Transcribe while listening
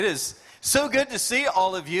It is so good to see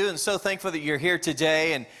all of you and so thankful that you're here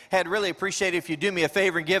today, and I'd really appreciate it if you do me a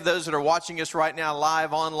favor and give those that are watching us right now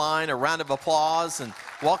live online a round of applause and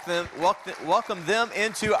welcome them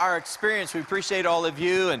into our experience. We appreciate all of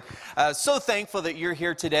you, and so thankful that you're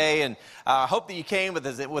here today, and hope that you came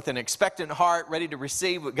with an expectant heart, ready to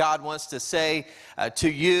receive what God wants to say to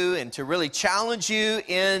you and to really challenge you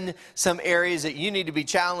in some areas that you need to be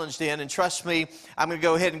challenged in. And trust me, I'm going to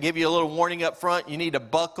go ahead and give you a little warning up front. You need to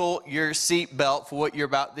buckle your seatbelt for what you're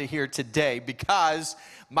about to hear today, because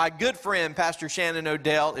my good friend, Pastor Shannon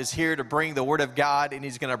Odell, is here to bring the Word of God, and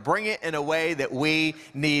he's going to bring it in a way that we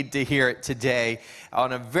need to hear it today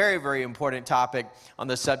on a very, very important topic on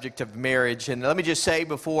the subject of marriage. And let me just say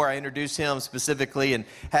before I introduce him specifically and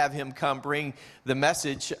have him come bring the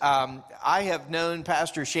message, I have known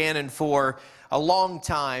Pastor Shannon for a long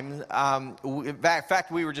time. In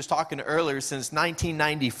fact, we were just talking earlier, since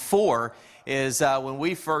 1994 is when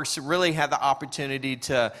we first really had the opportunity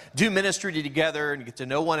to do ministry together and get to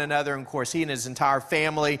know one another. And of course, he and his entire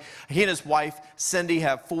family, he and his wife, Cindy,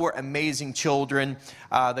 have 4 amazing children.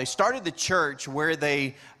 They started the church where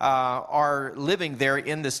they are living there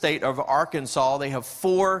in the state of Arkansas. They have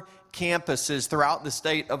 4 campuses throughout the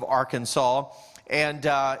state of Arkansas. And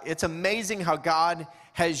it's amazing how God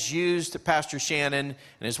has used Pastor Shannon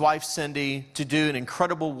and his wife Cindy to do an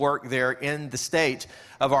incredible work there in the state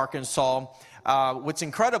of Arkansas. What's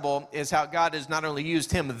incredible is how God has not only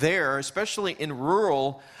used him there, especially in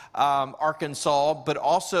rural Arkansas, but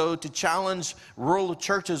also to challenge rural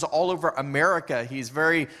churches all over America. He's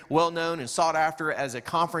very well known and sought after as a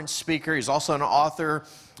conference speaker. He's also an author.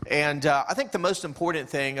 And I think the most important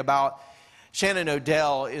thing about Shannon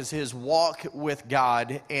Odell is his walk with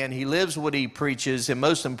God, and he lives what he preaches. And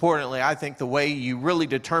most importantly, I think the way you really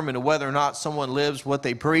determine whether or not someone lives what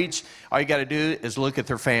they preach, all you got to do is look at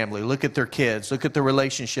their family, look at their kids, look at the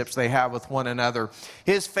relationships they have with one another.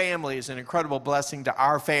 His family is an incredible blessing to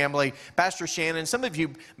our family. Pastor Shannon, some of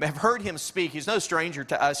you have heard him speak. He's no stranger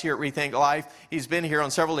to us here at Rethink Life. He's been here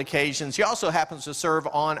on several occasions. He also happens to serve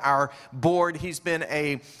on our board. He's been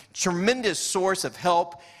a tremendous source of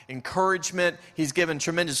help, encouragement. He's given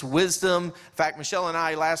tremendous wisdom. In fact, Michelle and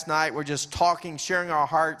I last night were just talking, sharing our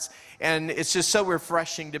hearts, and it's just so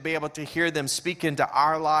refreshing to be able to hear them speak into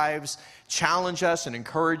our lives, challenge us and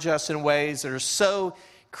encourage us in ways that are so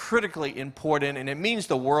critically important, and it means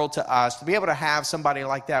the world to us to be able to have somebody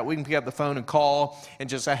like that. We can pick up the phone and call and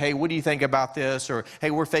just say, hey, what do you think about this? Or,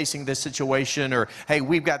 hey, we're facing this situation. Or, hey,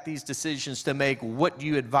 we've got these decisions to make. What do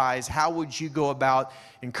you advise? How would you go about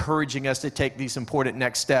encouraging us to take these important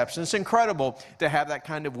next steps? And it's incredible to have that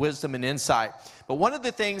kind of wisdom and insight. But one of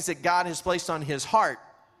the things that God has placed on his heart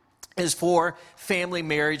is for family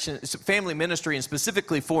marriage, family ministry, and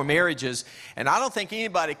specifically for marriages. And I don't think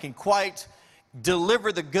anybody can quite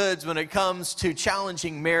deliver the goods when it comes to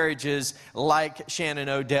challenging marriages like Shannon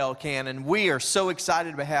Odell can. And we are so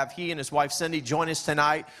excited to have he and his wife Cindy join us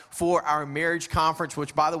tonight for our marriage conference,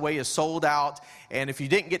 which, by the way, is sold out. And if you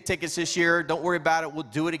didn't get tickets this year, don't worry about it. We'll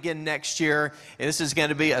do it again next year. And this is going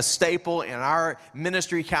to be a staple in our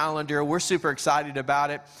ministry calendar. We're super excited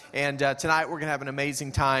about it. And tonight we're going to have an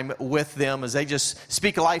amazing time with them as they just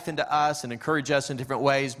speak life into us and encourage us in different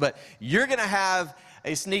ways. But you're going to have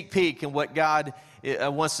a sneak peek in what God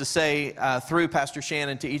wants to say through Pastor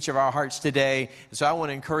Shannon to each of our hearts today. And so I want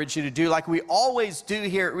to encourage you to do like we always do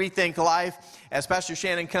here at Rethink Life. As Pastor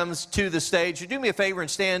Shannon comes to the stage, do me a favor and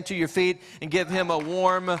stand to your feet and give him a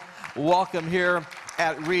warm welcome here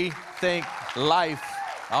at Rethink Life.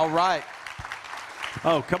 All right.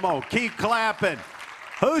 Oh, come on. Keep clapping.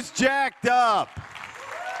 Who's jacked up?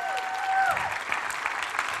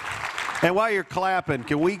 And while you're clapping,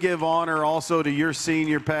 can we give honor also to your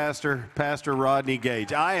senior pastor, Pastor Rodney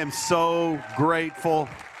Gage? I am so grateful.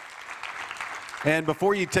 And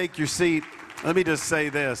before you take your seat, let me just say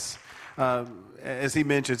this. As he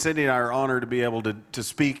mentioned, Cindy and I are honored to be able to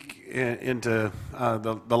speak into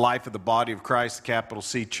the life of the body of Christ, the Capital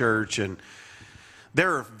C Church. And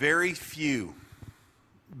there are very few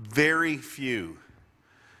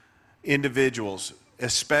individuals,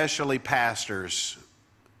 especially pastors,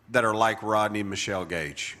 that are like Rodney and Michelle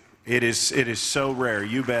Gage. It is so rare,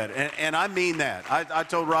 you bet. And I mean that. I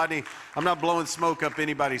told Rodney, I'm not blowing smoke up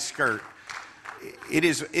anybody's skirt. It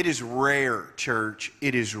is rare, church.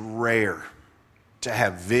 It is rare to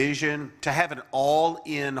have vision, to have an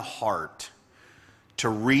all-in heart to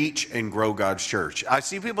reach and grow God's church. I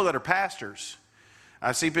see people that are pastors.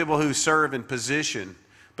 I see people who serve in position,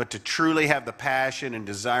 but to truly have the passion and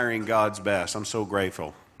desiring God's best. I'm so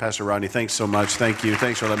grateful. Pastor Rodney, thanks so much. Thank you.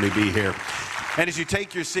 Thanks for letting me be here. And as you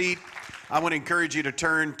take your seat, I want to encourage you to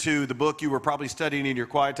turn to the book you were probably studying in your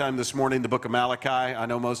quiet time this morning, the book of Malachi. I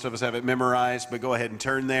know most of us have it memorized, but go ahead and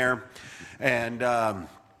turn there. And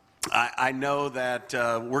I know that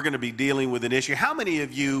we're going to be dealing with an issue. How many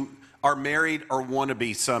of you are married or want to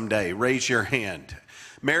be someday? Raise your hand.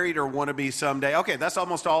 Married or want to be someday? Okay, that's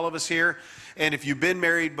almost all of us here. And if you've been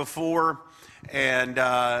married before and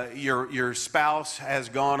your spouse has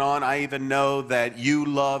gone on, I even know that you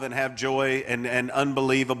love and have joy and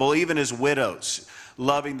unbelievable, even as widows,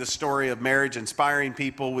 loving the story of marriage, inspiring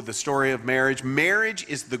people with the story of marriage. Marriage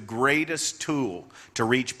is the tool to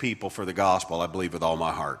reach people for the gospel, I believe with all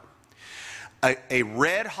my heart. A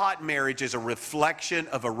red-hot marriage is a reflection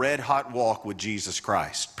of a red-hot walk with Jesus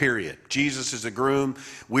Christ, period. Jesus is a groom.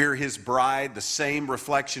 We're his bride. The same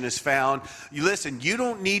reflection is found. Listen, you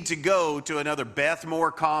don't need to go to another Beth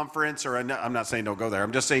Moore conference, or I'm not saying don't go there.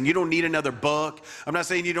 I'm just saying you don't need another book. I'm not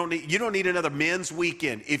saying you don't need another men's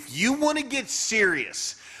weekend. If you want to get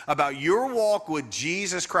serious about your walk with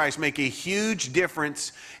Jesus Christ, make a huge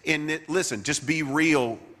difference in it. Listen, just be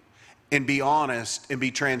real and be honest and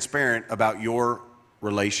be transparent about your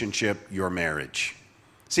relationship, your marriage.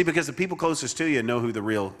 See, because the people closest to you know who the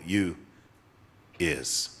real you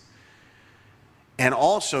is. And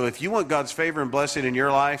also, if you want God's favor and blessing in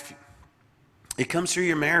your life, it comes through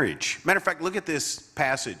your marriage. Matter of fact, look at this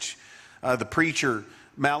passage. The preacher,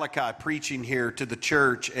 Malachi, preaching here to the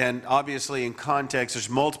church, and obviously in context, there's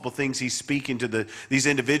multiple things he's speaking to these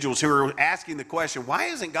individuals who are asking the question, why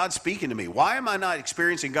isn't God speaking to me? Why am I not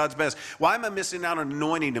experiencing God's best? Why am I missing out on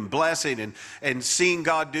anointing and blessing and seeing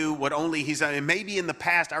God do what only he's done? And maybe in the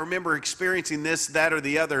past, I remember experiencing this, that, or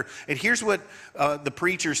the other. And here's what the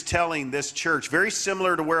preacher's telling this church, very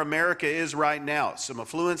similar to where America is right now. Some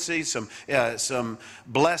affluency, some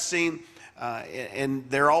blessing, and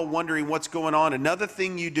they're all wondering what's going on. Another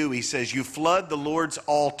thing you do, he says, you flood the Lord's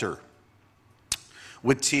altar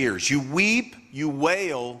with tears. You weep, you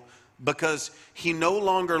wail, because he no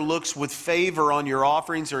longer looks with favor on your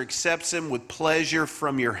offerings or accepts them with pleasure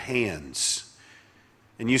from your hands.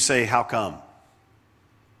 And you say, how come?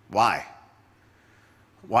 Why?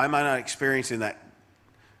 Why am I not experiencing that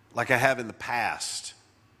like I have in the past?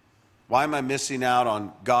 Why am I missing out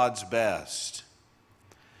on God's best?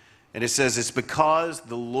 And it says it's because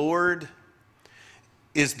the Lord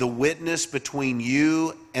is the witness between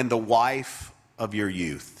you and the wife of your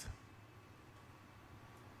youth.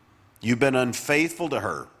 You've been unfaithful to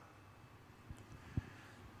her,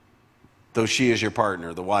 though she is your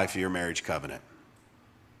partner, the wife of your marriage covenant.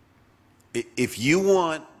 If you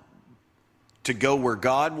want to go where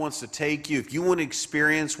God wants to take you, if you want to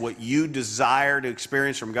experience what you desire to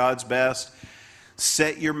experience from God's best,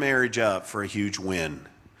 set your marriage up for a huge win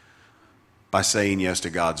by saying yes to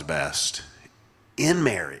God's best in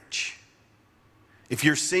marriage. If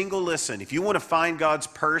you're single, listen, if you want to find God's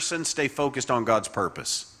person, stay focused on God's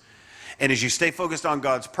purpose. And as you stay focused on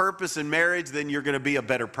God's purpose in marriage, then you're going to be a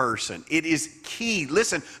better person. It is key.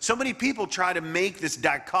 Listen, so many people try to make this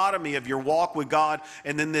dichotomy of your walk with God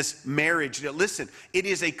and then this marriage. Listen, it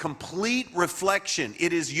is a complete reflection.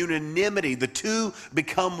 It is unanimity. The two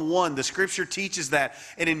become one. The scripture teaches that.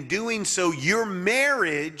 And in doing so, your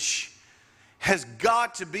marriage has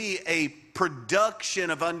got to be a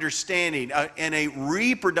production of understanding and a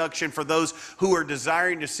reproduction for those who are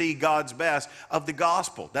desiring to see God's best of the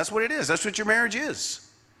gospel. That's what it is. That's what your marriage is.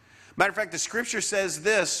 Matter of fact, the scripture says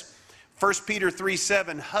this, 1 Peter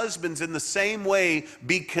 3:7, husbands, in the same way,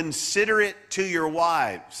 be considerate to your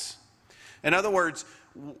wives. In other words,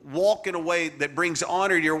 walk in a way that brings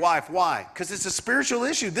honor to your wife. Why? Because it's a spiritual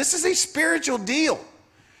issue. This is a spiritual deal.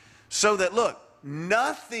 So that, look,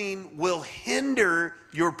 nothing will hinder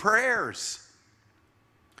your prayers.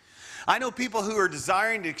 I know people who are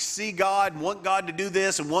desiring to see God and want God to do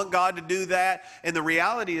this and want God to do that. And the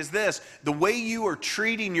reality is this, the way you are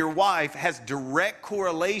treating your wife has direct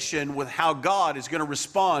correlation with how God is going to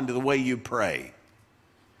respond to the way you pray.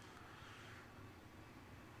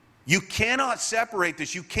 You cannot separate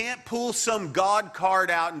this. You can't pull some God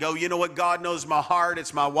card out and go, you know what, God knows my heart.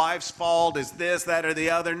 It's my wife's fault. It's this, that, or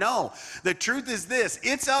the other. No, the truth is this.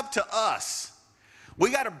 It's up to us.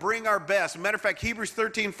 We got to bring our best. As a matter of fact, Hebrews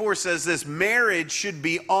 13:4 says this, marriage should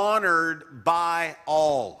be honored by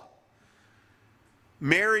all.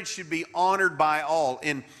 Marriage should be honored by all.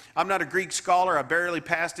 And I'm not a Greek scholar. I barely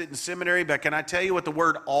passed it in seminary. But can I tell you what the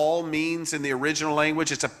word all means in the original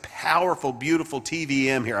language? It's a powerful, beautiful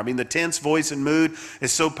TVM here. I mean, the tense, voice, and mood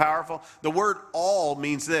is so powerful. The word all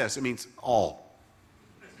means this. It means all.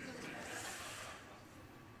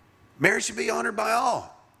 Marriage should be honored by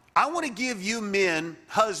all. I want to give you men,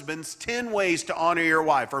 husbands, 10 ways to honor your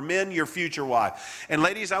wife, or men, your future wife. And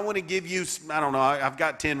ladies, I want to give you, I don't know, I've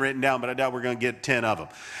got 10 written down, but I doubt we're going to get 10 of them.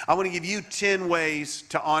 I want to give you 10 ways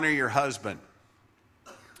to honor your husband.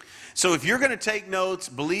 So if you're going to take notes,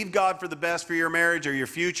 believe God for the best for your marriage or your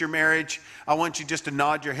future marriage, I want you just to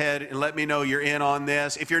nod your head and let me know you're in on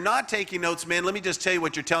this. If you're not taking notes, man, let me just tell you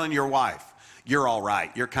what you're telling your wife. You're all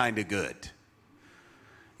right. You're kind of good.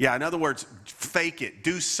 Yeah, in other words, fake it.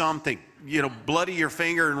 Do something. You know, bloody your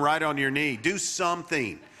finger and write on your knee. Do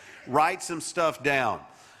something. Write some stuff down.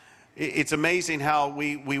 It's amazing how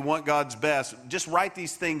we want God's best. Just write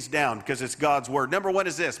these things down because it's God's word. Number one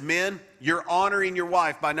is this. Men, you're honoring your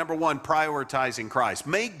wife by, number one, prioritizing Christ.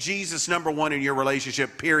 Make Jesus number one in your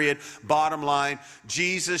relationship, period. Bottom line,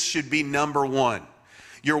 Jesus should be number one.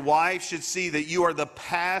 Your wife should see that you are the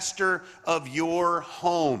pastor of your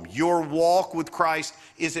home. Your walk with Christ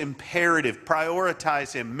is imperative.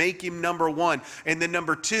 Prioritize him. Make him number one. And then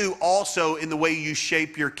number two, also in the way you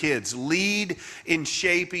shape your kids. Lead in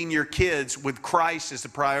shaping your kids with Christ as a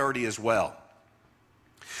priority as well.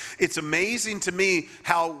 It's amazing to me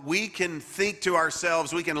how we can think to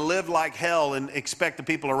ourselves, we can live like hell and expect the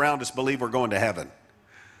people around us believe we're going to heaven.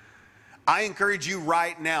 I encourage you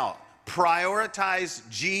right now, prioritize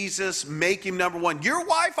Jesus, make him number one. Your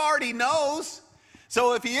wife already knows.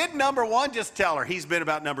 So if he isn't number one, just tell her he's been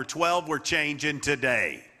about number 12. We're changing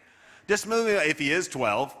today. Just move him if he is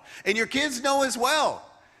 12. And your kids know as well.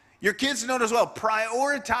 Your kids know as well.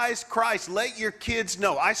 Prioritize Christ. Let your kids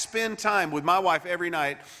know. I spend time with my wife every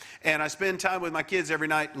night, and I spend time with my kids every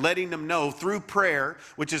night letting them know through prayer,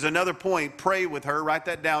 which is another point. Pray with her. Write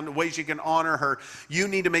that down, the ways you can honor her. You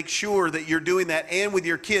need to make sure that you're doing that. And with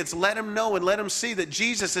your kids, let them know and let them see that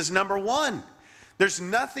Jesus is number one. There's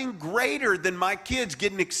nothing greater than my kids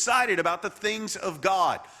getting excited about the things of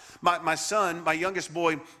God. My son, my youngest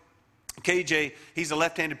boy, KJ, he's a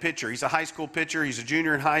left-handed pitcher. He's a high school pitcher. He's a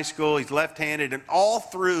junior in high school. He's left-handed. And all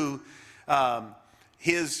through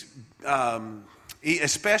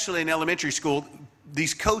especially in elementary school,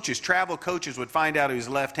 these coaches, travel coaches, would find out he was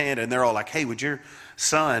left-handed. And they're all like, hey, would your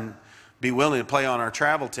son be willing to play on our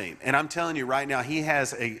travel team? And I'm telling you right now, he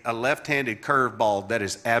has a left-handed curveball that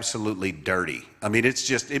is absolutely dirty. I mean,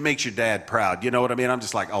 it makes your dad proud. You know what I mean? I'm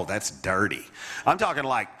just like, oh, that's dirty. I'm talking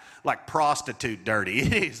like prostitute dirty.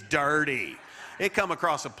 It is dirty. It come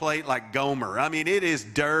across a plate like Gomer. I mean, it is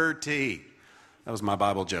dirty. That was my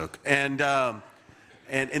Bible joke.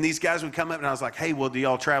 And these guys would come up, and I was like, hey, well, do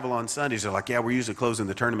y'all travel on Sundays? They're like, yeah, we're usually closing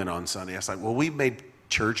the tournament on Sunday. I was like, well, we've made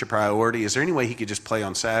church a priority. Is there any way he could just play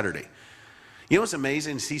on Saturday? You know what's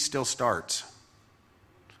amazing is he still starts.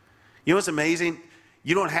 You know what's amazing?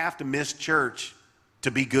 You don't have to miss church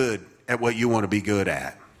to be good at what you want to be good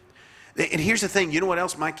at. And here's the thing, you know what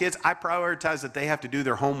else, my kids, I prioritize that they have to do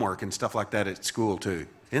their homework and stuff like that at school too.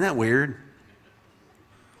 Isn't that weird?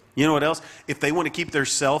 You know what else? If they want to keep their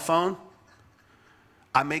cell phone,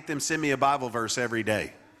 I make them send me a Bible verse every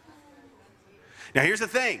day. Now here's the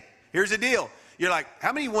thing, here's the deal. You're like,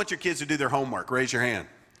 how many want your kids to do their homework? Raise your hand.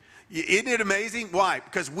 Isn't it amazing? Why?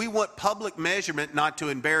 Because we want public measurement not to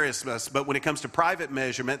embarrass us, but when it comes to private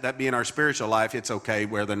measurement, that being our spiritual life, it's okay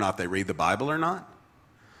whether or not they read the Bible or not.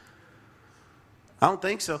 I don't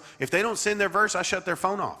think so. If they don't send their verse, I shut their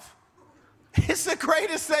phone off. It's the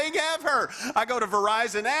greatest thing ever. I go to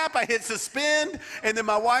Verizon app, I hit suspend, and then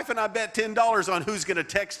my wife and I bet $10 on who's going to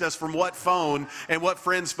text us from what phone and what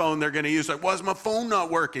friend's phone they're going to use. Like, why is my phone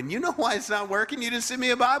not working? You know why it's not working? You didn't send me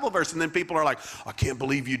a Bible verse. And then people are like, I can't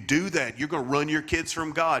believe you do that. You're going to run your kids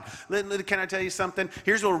from God. Can I tell you something?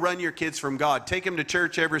 Here's what will run your kids from God. Take them to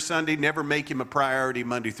church every Sunday. Never make him a priority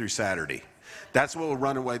Monday through Saturday. That's what will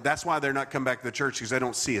run away. That's why they're not coming back to the church, because they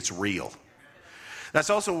don't see it's real. That's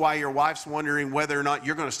also why your wife's wondering whether or not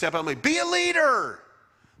you're going to step up and be a leader.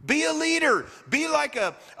 Be a leader. Be like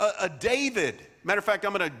a David. Matter of fact,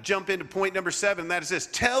 I'm going to jump into point number 7. That is this.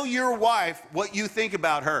 Tell your wife what you think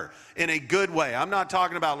about her in a good way. I'm not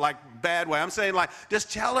talking about like bad way. I'm saying like, just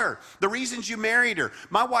tell her the reasons you married her.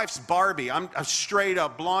 My wife's Barbie. I'm straight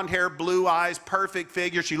up, blonde hair, blue eyes, perfect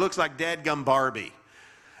figure. She looks like dadgum Barbie.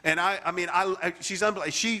 And she's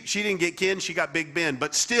unbelievable. She didn't get Ken, she got Big Ben,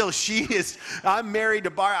 but still I'm married to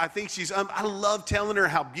Barbie. I think I love telling her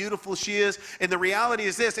how beautiful she is. And the reality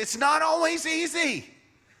is this, it's not always easy.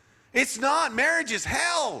 It's not. Marriage is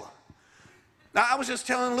hell. Now, I was just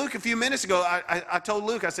telling Luke a few minutes ago, I told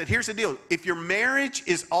Luke, I said, here's the deal. If your marriage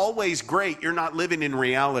is always great, you're not living in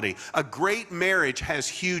reality. A great marriage has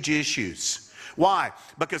huge issues. Why?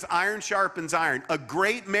 Because iron sharpens iron. A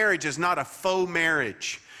great marriage is not a faux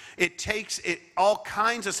marriage. It takes all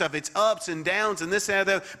kinds of stuff. It's ups and downs and this and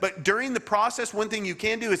that. But during the process, one thing you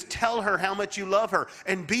can do is tell her how much you love her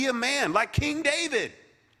and be a man like King David.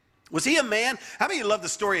 Was he a man? How many of you love the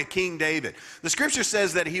story of King David? The scripture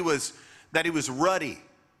says that he was ruddy.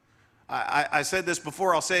 I said this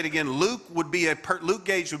before, I'll say it again. Luke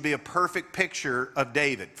Gage would be a perfect picture of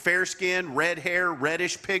David. Fair skin, red hair,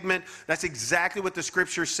 reddish pigment. That's exactly what the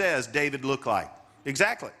scripture says David looked like.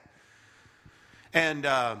 Exactly. And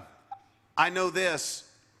I know this.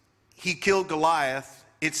 He killed Goliath.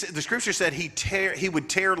 The scripture said he would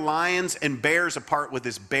tear lions and bears apart with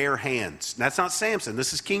his bare hands. That's not Samson.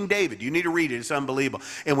 This is King David. You need to read it. It's unbelievable.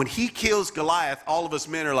 And when he kills Goliath, all of us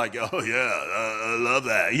men are like, oh, yeah, I love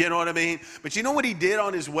that. You know what I mean? But you know what he did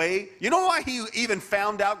on his way? You know why he even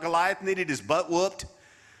found out Goliath needed his butt whooped?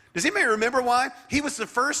 Does anybody remember why? He was the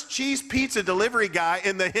first cheese pizza delivery guy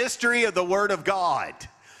in the history of the Word of God.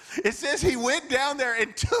 It says he went down there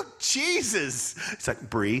and took cheeses. It's like,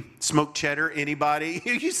 brie, smoked cheddar, anybody?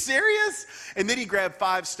 Are you serious? And then he grabbed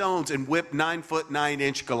 5 stones and whipped 9-foot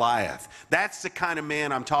 9-inch Goliath. That's the kind of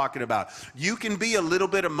man I'm talking about. You can be a little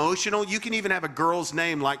bit emotional. You can even have a girl's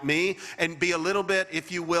name like me and be a little bit,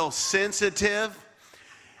 if you will, sensitive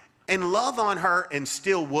and love on her and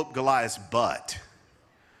still whoop Goliath's butt.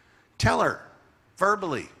 Tell her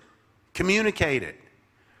verbally, communicate it.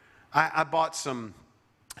 I bought some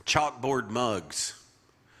chalkboard mugs,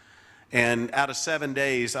 and out of 7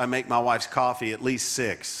 days I make my wife's coffee at least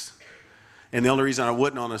 6, and the only reason I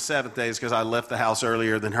wouldn't on the 7th day is because I left the house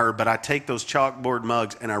earlier than her. But I take those chalkboard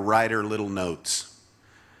mugs and I write her little notes,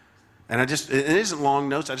 and it isn't long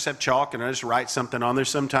notes. I just have chalk and I just write something on there.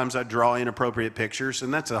 Sometimes I draw inappropriate pictures,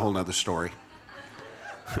 and that's a whole nother story.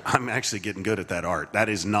 I'm actually getting good at that art. That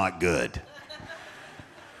is not good.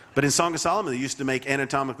 But in Song of Solomon, they used to make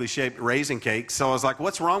anatomically shaped raisin cakes. So I was like,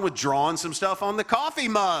 what's wrong with drawing some stuff on the coffee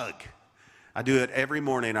mug? I do it every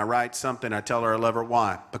morning. I write something. I tell her I love her.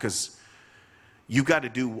 Why? Because you got to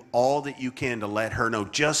do all that you can to let her know,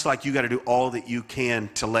 just like you got to do all that you can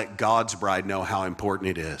to let God's bride know how important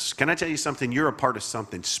it is. Can I tell you something? You're a part of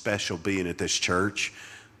something special being at this church.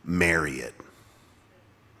 Marry it.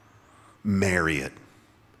 Marry it.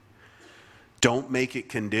 Don't make it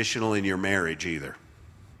conditional in your marriage either.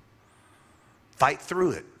 Fight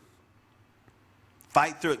through it.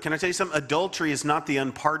 Fight through it. Can I tell you something? Adultery is not the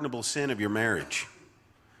unpardonable sin of your marriage.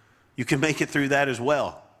 You can make it through that as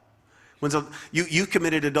well. You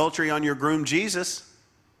committed adultery on your groom Jesus,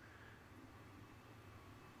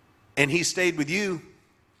 and he stayed with you.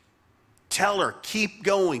 Tell her, keep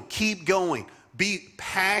going, keep going. Be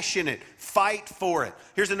passionate. Fight for it.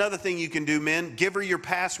 Here's another thing you can do, men. Give her your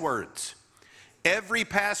passwords. Every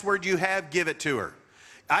password you have, give it to her.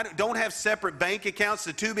 Don't have separate bank accounts.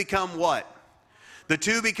 The two become what? The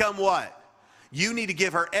two become what? You need to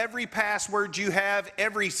give her every password you have,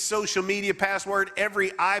 every social media password,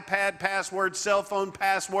 every iPad password, cell phone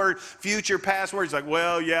password, future passwords. Like,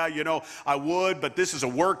 well, yeah, I would, but this is a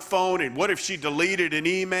work phone, and what if she deleted an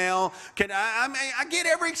email? I get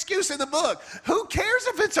every excuse in the book. Who cares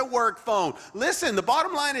if it's a work phone? Listen, the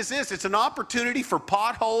bottom line is this. It's an opportunity for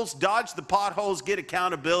potholes. Dodge the potholes, get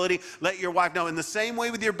accountability, let your wife know. In the same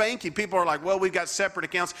way with your banking, people are like, well, we've got separate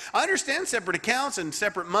accounts. I understand separate accounts and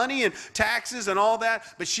separate money and taxes and all that,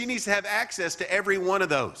 but she needs to have access to every one of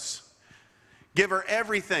those. Give her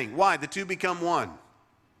everything. Why? The two become one.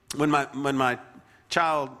 When my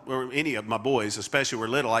child, or any of my boys especially, were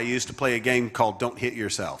little, I used to play a game called Don't Hit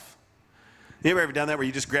Yourself. You ever done that where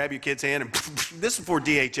you just grab your kid's hand and this is before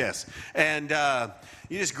DHS, and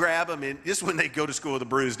you just grab them, and this is when they go to school with a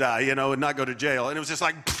bruised eye, and not go to jail. And it was just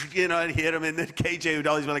like, I'd hit them, and then KJ would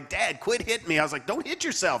always be like, Dad, quit hitting me. I was like, don't hit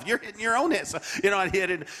yourself. You're hitting your own head. So, I'd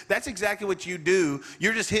hit it. That's exactly what you do.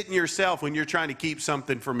 You're just hitting yourself when you're trying to keep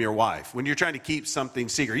something from your wife, when you're trying to keep something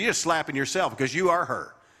secret. You're just slapping yourself because you are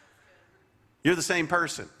her. You're the same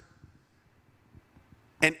person.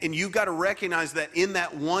 And you've got to recognize that in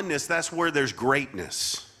that oneness, that's where there's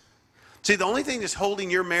greatness. See, the only thing that's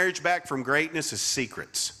holding your marriage back from greatness is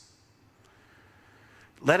secrets.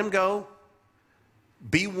 Let them go.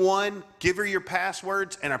 Be one. Give her your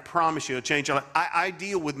passwords, and I promise you it'll change your life. I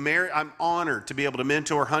deal with marriage. I'm honored to be able to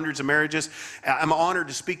mentor hundreds of marriages. I'm honored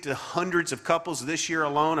to speak to hundreds of couples this year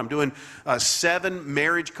alone. I'm doing 7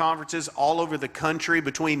 marriage conferences all over the country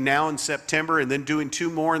between now and September, and then doing 2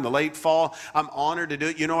 more in the late fall. I'm honored to do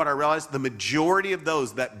it. You know what I realized? The majority of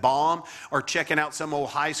those that bomb are checking out some old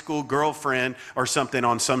high school girlfriend or something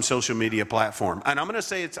on some social media platform. And I'm going to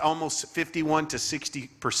say it's almost 51 to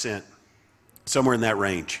 60%. Somewhere in that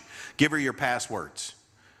range. Give her your passwords.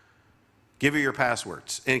 Give her your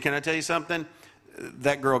passwords. And can I tell you something?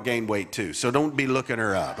 that girl gained weight too. So don't be looking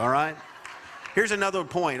her up, all right? Here's another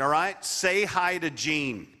point, all right? Say hi to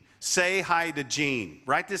Jean. Say hi to Jean.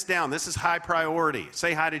 Write this down. This is high priority.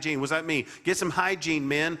 Say hi to Jean. What does that mean? Get some hygiene,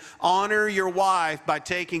 men. Honor your wife by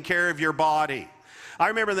taking care of your body. I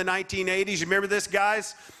remember in the 1980s, you remember this,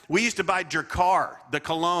 guys? We used to buy Drakkar, the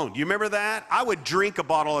cologne. You remember that? I would drink a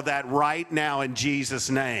bottle of that right now in Jesus'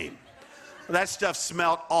 name. That stuff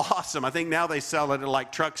smelled awesome. I think now they sell it at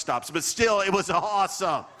like truck stops, but still, it was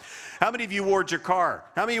awesome. How many of you wore Drakkar?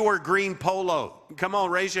 How many of you wore green polo? Come on,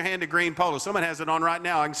 raise your hand to green polo. Someone has it on right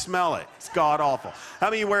now. I can smell it. It's god-awful. How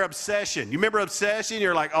many of you wear Obsession? You remember Obsession?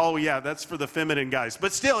 You're like, oh, yeah, that's for the feminine guys.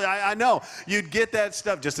 But still, I know you'd get that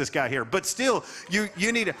stuff, just this guy here. But still,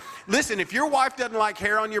 you need to, listen, if your wife doesn't like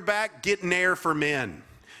hair on your back, get Nair for men.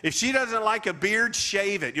 If she doesn't like a beard,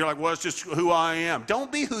 shave it. You're like, well, it's just who I am.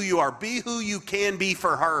 Don't be who you are. Be who you can be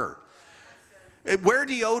for her. Wear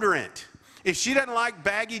deodorant. If she doesn't like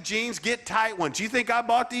baggy jeans, get tight ones. You think I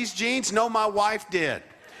bought these jeans? No, my wife did.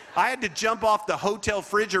 I had to jump off the hotel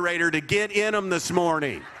refrigerator to get in them this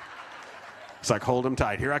morning. It's like, hold them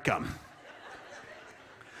tight. Here I come.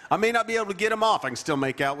 I may not be able to get them off. I can still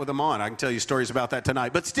make out with them on. I can tell you stories about that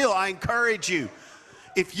tonight. But still, I encourage you.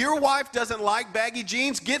 If your wife doesn't like baggy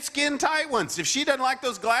jeans, get skin tight ones. If she doesn't like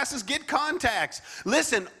those glasses, get contacts.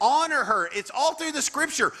 Listen, honor her. It's all through the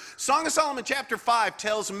scripture. Song of Solomon chapter 5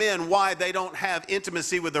 tells men why they don't have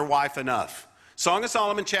intimacy with their wife enough. Song of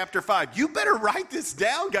Solomon chapter 5. You better write this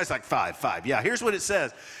down. Guys like, 5. Yeah, here's what it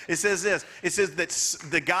says. It says this. It says that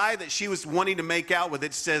the guy that she was wanting to make out with,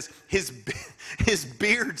 it says his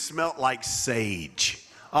beard smelled like sage.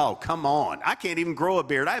 Oh, come on. I can't even grow a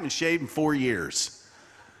beard. I haven't shaved in 4 years.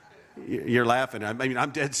 You're laughing. I mean,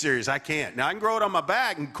 I'm dead serious. I can't. Now, I can grow it on my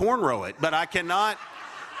back and cornrow it, but I cannot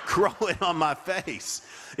grow it on my face.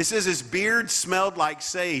 It says his beard smelled like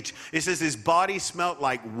sage. It says his body smelled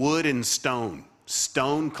like wood and stone.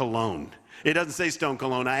 Stone cologne. It doesn't say stone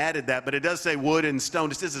cologne. I added that, but it does say wood and stone.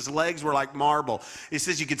 It says his legs were like marble. It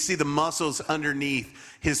says you could see the muscles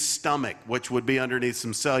underneath his stomach, which would be underneath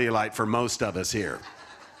some cellulite for most of us here.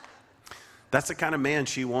 That's the kind of man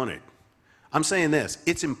she wanted. I'm saying this,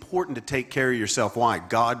 it's important to take care of yourself. Why?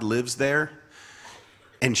 God lives there,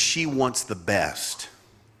 and she wants the best.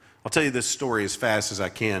 I'll tell you this story as fast as I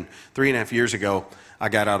can. 3.5 years ago, I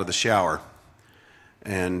got out of the shower,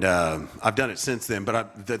 and I've done it since then,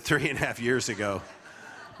 but 3.5 years ago,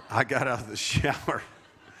 I got out of the shower,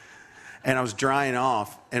 and I was drying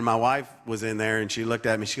off, and my wife was in there, and she looked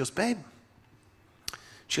at me, she goes, babe,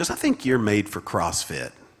 she goes, I think you're made for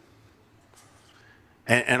CrossFit.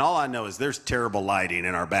 And all I know is there's terrible lighting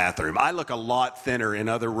in our bathroom. I look a lot thinner in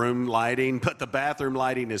other room lighting, but the bathroom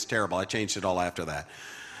lighting is terrible. I changed it all after that.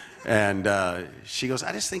 And she goes,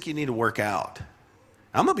 I just think you need to work out.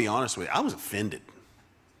 I'm going to be honest with you. I was offended.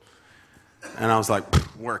 And I was like,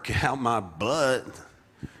 work out my butt.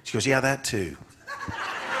 She goes, yeah, that too.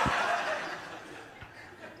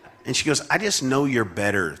 And she goes, I just know you're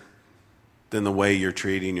better than the way you're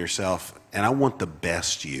treating yourself, and I want the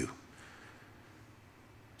best you.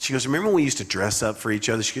 She goes, remember when we used to dress up for each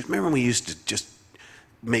other? She goes, remember when we used to just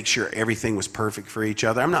make sure everything was perfect for each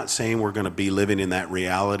other? I'm not saying we're going to be living in that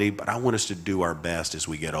reality, but I want us to do our best as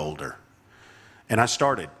we get older. And I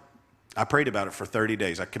prayed about it for 30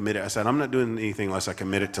 days. I committed. I said, I'm not doing anything unless I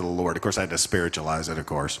commit it to the Lord. Of course, I had to spiritualize it, of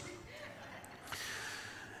course.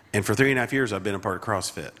 And for 3.5 years, I've been a part of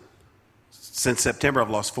CrossFit. Since September, I've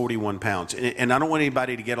lost 41 pounds. And I don't want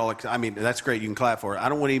anybody to get all, I mean, that's great. You can clap for it. I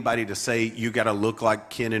don't want anybody to say you got to look like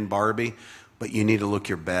Ken and Barbie, but you need to look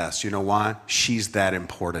your best. You know why? She's that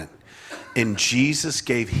important. And Jesus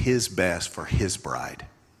gave his best for his bride.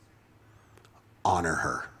 Honor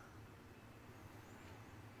her.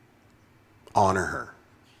 Honor her.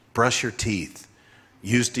 Brush your teeth.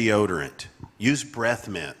 Use deodorant. Use breath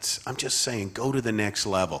mints. I'm just saying, go to the next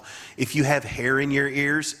level. If you have hair in your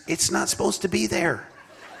ears, it's not supposed to be there.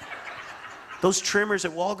 Those trimmers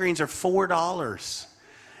at Walgreens are $4.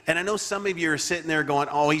 And I know some of you are sitting there going,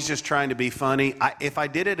 oh, he's just trying to be funny. If I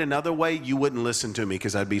did it another way, you wouldn't listen to me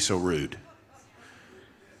because I'd be so rude.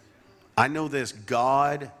 I know this.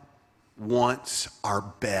 God wants our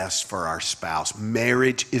best for our spouse.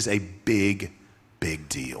 Marriage is a big, big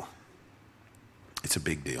deal. It's a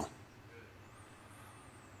big deal.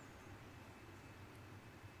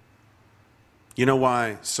 You know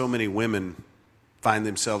why so many women find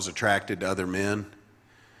themselves attracted to other men?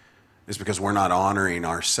 It's because we're not honoring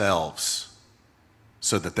ourselves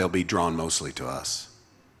so that they'll be drawn mostly to us.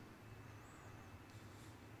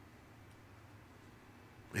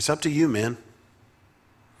 It's up to you, men.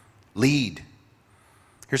 Lead.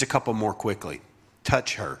 Here's a couple more quickly.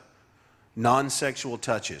 Touch her. Non-sexual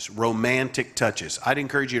touches, romantic touches. I'd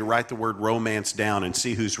encourage you to write the word romance down and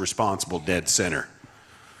see who's responsible dead center.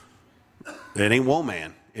 It ain't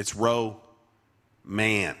woman, it's romance.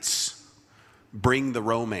 Bring the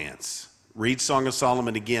romance. Read Song of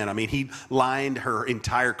Solomon again. I mean, he lined her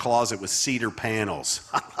entire closet with cedar panels.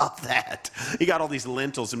 I love that. He got all these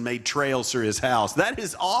lentils and made trails through his house. That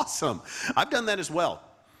is awesome. I've done that as well.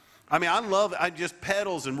 I mean, I just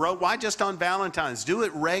petals and why just on Valentine's? Do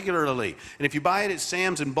it regularly. And if you buy it at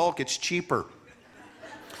Sam's in bulk, it's cheaper.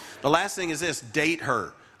 The last thing is this, date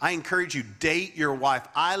her. I encourage you, date your wife.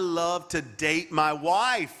 I love to date my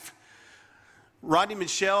wife. Rodney and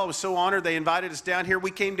Michelle, I was so honored they invited us down here. We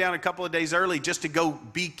came down a couple of days early just to go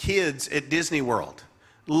be kids at Disney World.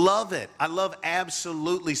 Love it. I love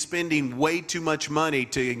absolutely spending way too much money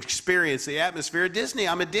to experience the atmosphere of Disney.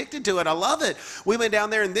 I'm addicted to it. I love it. We went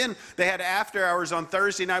down there and then they had after hours on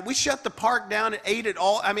Thursday night. We shut the park down and ate it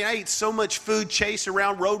all. I mean, I ate so much food, chased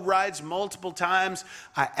around, road rides multiple times.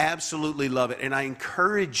 I absolutely love it. And I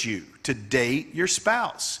encourage you to date your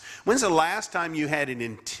spouse. When's the last time you had an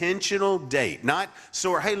intentional date? Not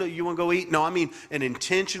sort, hey, look, you want to go eat? No, I mean an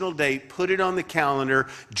intentional date. Put it on the calendar,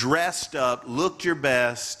 dressed up, looked your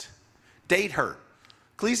best. Date her.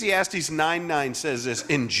 Ecclesiastes 9:9 says this,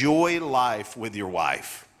 enjoy life with your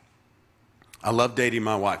wife. I love dating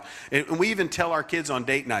my wife. And we even tell our kids on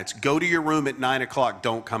date nights, go to your room at 9 o'clock,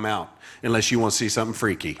 don't come out unless you want to see something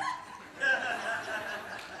freaky.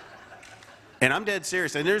 And I'm dead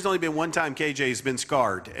serious. And there's only been one time KJ's been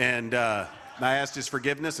scarred. And I asked his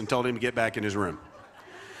forgiveness and told him to get back in his room.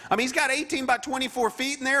 I mean, he's got 18 by 24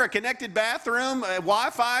 feet in there, a connected bathroom, a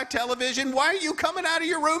Wi-Fi, television. Why are you coming out of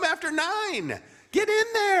your room after 9? Get in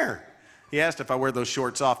there. He asked if I wear those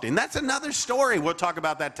shorts often. And that's another story. We'll talk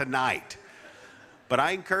about that tonight. But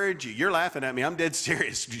I encourage you. You're laughing at me. I'm dead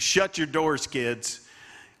serious. Shut your doors, kids.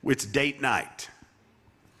 It's date night.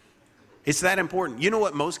 It's that important. You know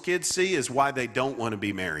what most kids see is why they don't want to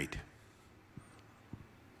be married.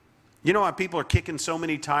 You know why people are kicking so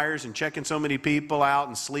many tires and checking so many people out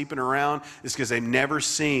and sleeping around? It's because they've never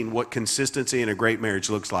seen what consistency in a great marriage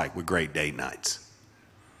looks like with great date nights.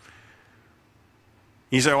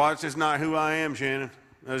 You say, well, it's just not who I am, Shannon.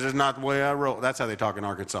 That's just not the way I roll. That's how they talk in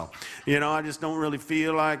Arkansas. You know, I just don't really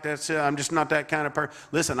feel like that's it. I'm just not that kind of person.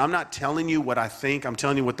 Listen, I'm not telling you what I think. I'm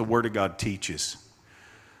telling you what the Word of God teaches.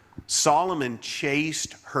 Solomon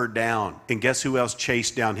chased her down. And guess who else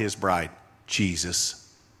chased down his bride? Jesus.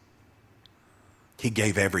 He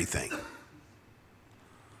gave everything.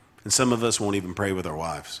 And some of us won't even pray with our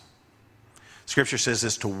wives. Scripture says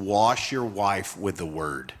this, to wash your wife with the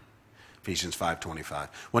word. Ephesians 5:25.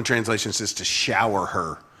 One translation says to shower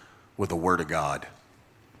her with the word of God.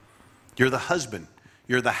 You're the husband.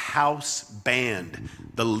 You're the house band,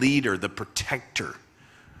 the leader, the protector.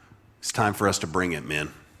 It's time for us to bring it,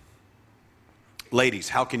 men. Ladies,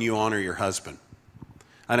 how can you honor your husband?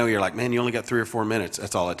 I know you're like, man, you only got 3 or 4 minutes.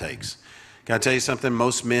 That's all it takes. Can I tell you something?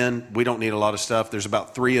 Most men, we don't need a lot of stuff. There's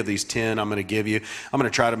about 3 of these 10 I'm going to give you. I'm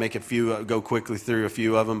going to try to make a few, go quickly through a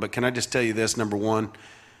few of them. But can I just tell you this? Number one,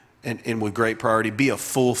 and with great priority, be a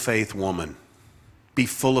full faith woman. Be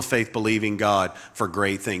full of faith, believing God for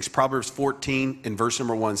great things. Proverbs 14 in verse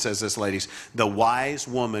number 1 says this, ladies. The wise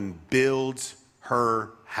woman builds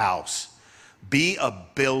her house. Be a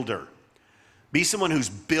builder. Be someone who's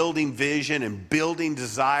building vision and building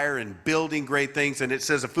desire and building great things. And it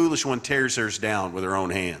says a foolish one tears hers down with her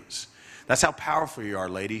own hands. That's how powerful you are,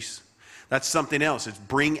 ladies. That's something else. It's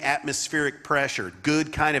bring atmospheric pressure,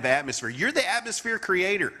 good kind of atmosphere. You're the atmosphere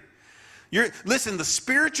creator. Listen, the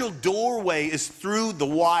spiritual doorway is through the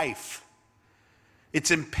wife. It's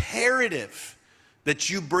imperative that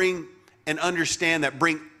you bring and understand that.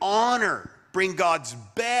 Bring honor. Bring God's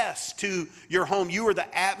best to your home. You are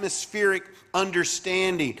the atmospheric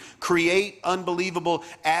understanding. Create unbelievable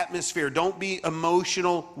atmosphere. Don't be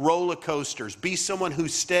emotional roller coasters. Be someone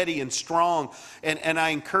who's steady and strong. And I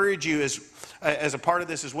encourage you as a part of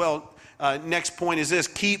this as well. Next point is this.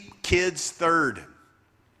 Keep kids third.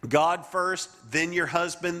 God first, then your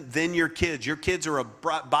husband, then your kids. Your kids are a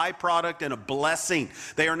byproduct and a blessing.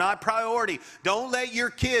 They are not priority. Don't let your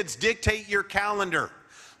kids dictate your calendar.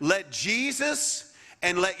 Let Jesus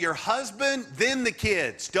and let your husband, then the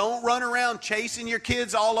kids. Don't run around chasing your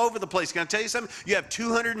kids all over the place. Can I tell you something? You have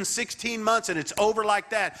 216 months and it's over like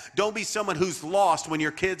that. Don't be someone who's lost when your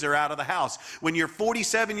kids are out of the house. When you're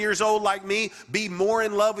 47 years old like me, be more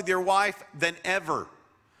in love with your wife than ever.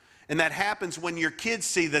 And that happens when your kids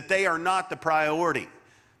see that they are not the priority.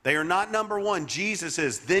 They are not number one. Jesus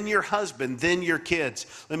is, then your husband, then your kids.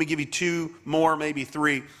 Let me give you 2 more, maybe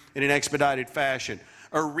 3 in an expedited fashion.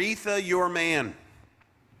 Aretha, your man.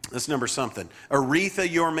 That's number something. Aretha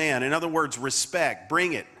your man. In other words, respect.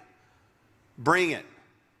 Bring it. Bring it.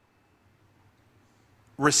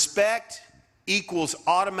 Respect equals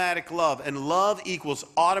automatic love, and love equals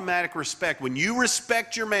automatic respect. When you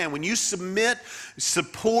respect your man, when you submit,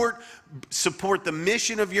 support the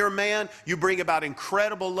mission of your man, you bring about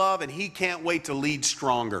incredible love, and he can't wait to lead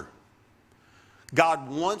stronger. God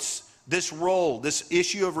wants this role, this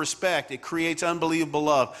issue of respect. It creates unbelievable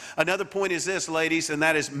love. Another point is this, ladies, and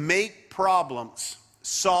that is make problems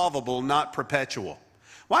solvable, not perpetual.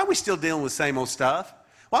 Why are we still dealing with the same old stuff?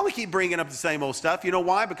 Why do we keep bringing up the same old stuff? You know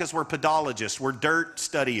why? Because we're podologists. We're dirt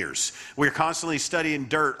studiers. We're constantly studying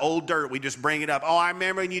dirt, old dirt. We just bring it up. Oh, I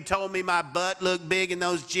remember when you told me my butt looked big in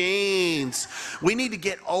those jeans. We need to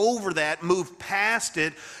get over that, move past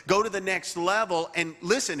it, go to the next level. And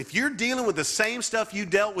listen, if you're dealing with the same stuff you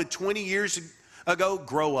dealt with 20 years ago,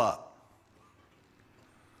 grow up.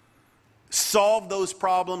 Solve those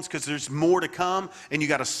problems, because there's more to come, and you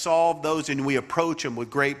got to solve those, and we approach them with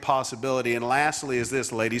great possibility. And lastly is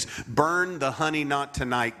this, ladies, burn the honey not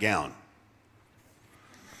tonight gown.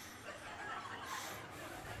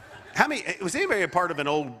 Was anybody a part of an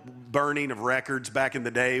old burning of records back in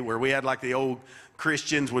the day where we had like the old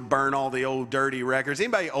Christians would burn all the old dirty records?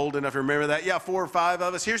 Anybody old enough to remember that? Yeah, 4 or 5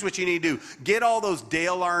 of us. Here's what you need to do. Get all those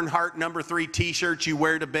Dale Earnhardt number 3 t-shirts you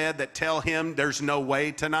wear to bed that tell him there's no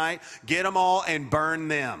way tonight. Get them all and burn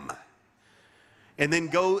them. And then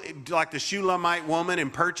go like the Shulamite woman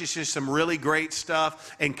and purchase you some really great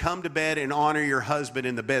stuff and come to bed and honor your husband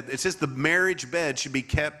in the bed. It says the marriage bed should be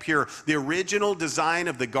kept pure. The original design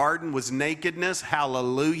of the garden was nakedness.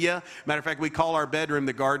 Hallelujah. Matter of fact, we call our bedroom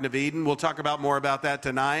the Garden of Eden. We'll talk about more about that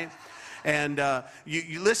tonight. And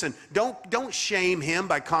you listen, don't shame him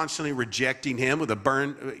by constantly rejecting him with a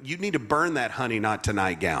burn. You need to burn that honey not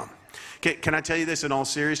tonight gown. Can I tell you this in all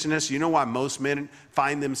seriousness? You know why most men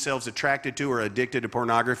find themselves attracted to or addicted to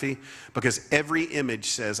pornography? Because every image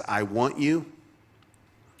says, I want you.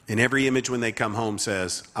 And every image when they come home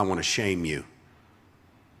says, I want to shame you.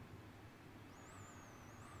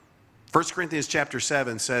 1 Corinthians chapter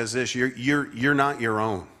 7 says this, you're not your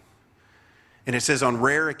own. And it says, on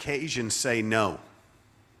rare occasions say no,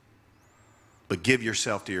 but give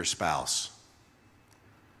yourself to your spouse.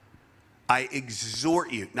 I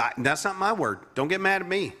exhort you. That's not my word. Don't get mad at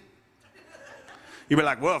me. You'd be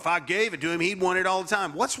like, well, if I gave it to him, he'd want it all the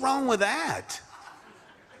time. What's wrong with that?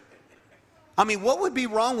 I mean, what would be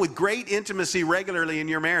wrong with great intimacy regularly in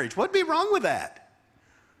your marriage? What'd be wrong with that?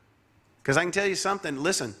 Because I can tell you something.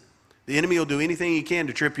 Listen, the enemy will do anything he can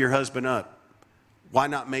to trip your husband up. Why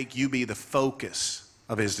not make you be the focus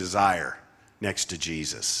of his desire next to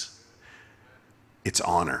Jesus? It's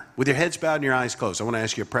honor. With your heads bowed and your eyes closed, I want to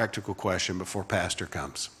ask you a practical question before Pastor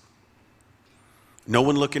comes. No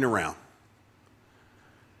one looking around.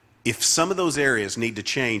 If some of those areas need to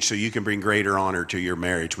change so you can bring greater honor to your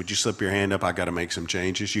marriage, would you slip your hand up? I got to make some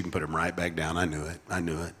changes. You can put them right back down. I knew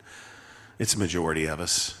it. It's a majority of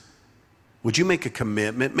us. Would you make a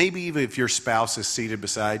commitment? Maybe even if your spouse is seated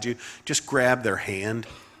beside you, just grab their hand.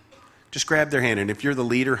 Just grab their hand. And if you're the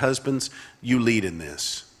leader, husbands, you lead in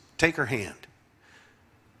this. Take her hand.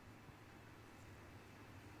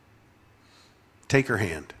 Take her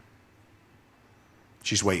hand.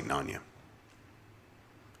 She's waiting on you.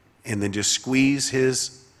 And then just squeeze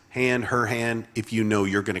his hand, her hand, if you know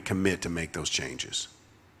you're going to commit to make those changes.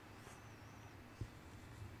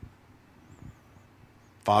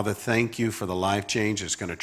 Father, thank you for the life change that's going to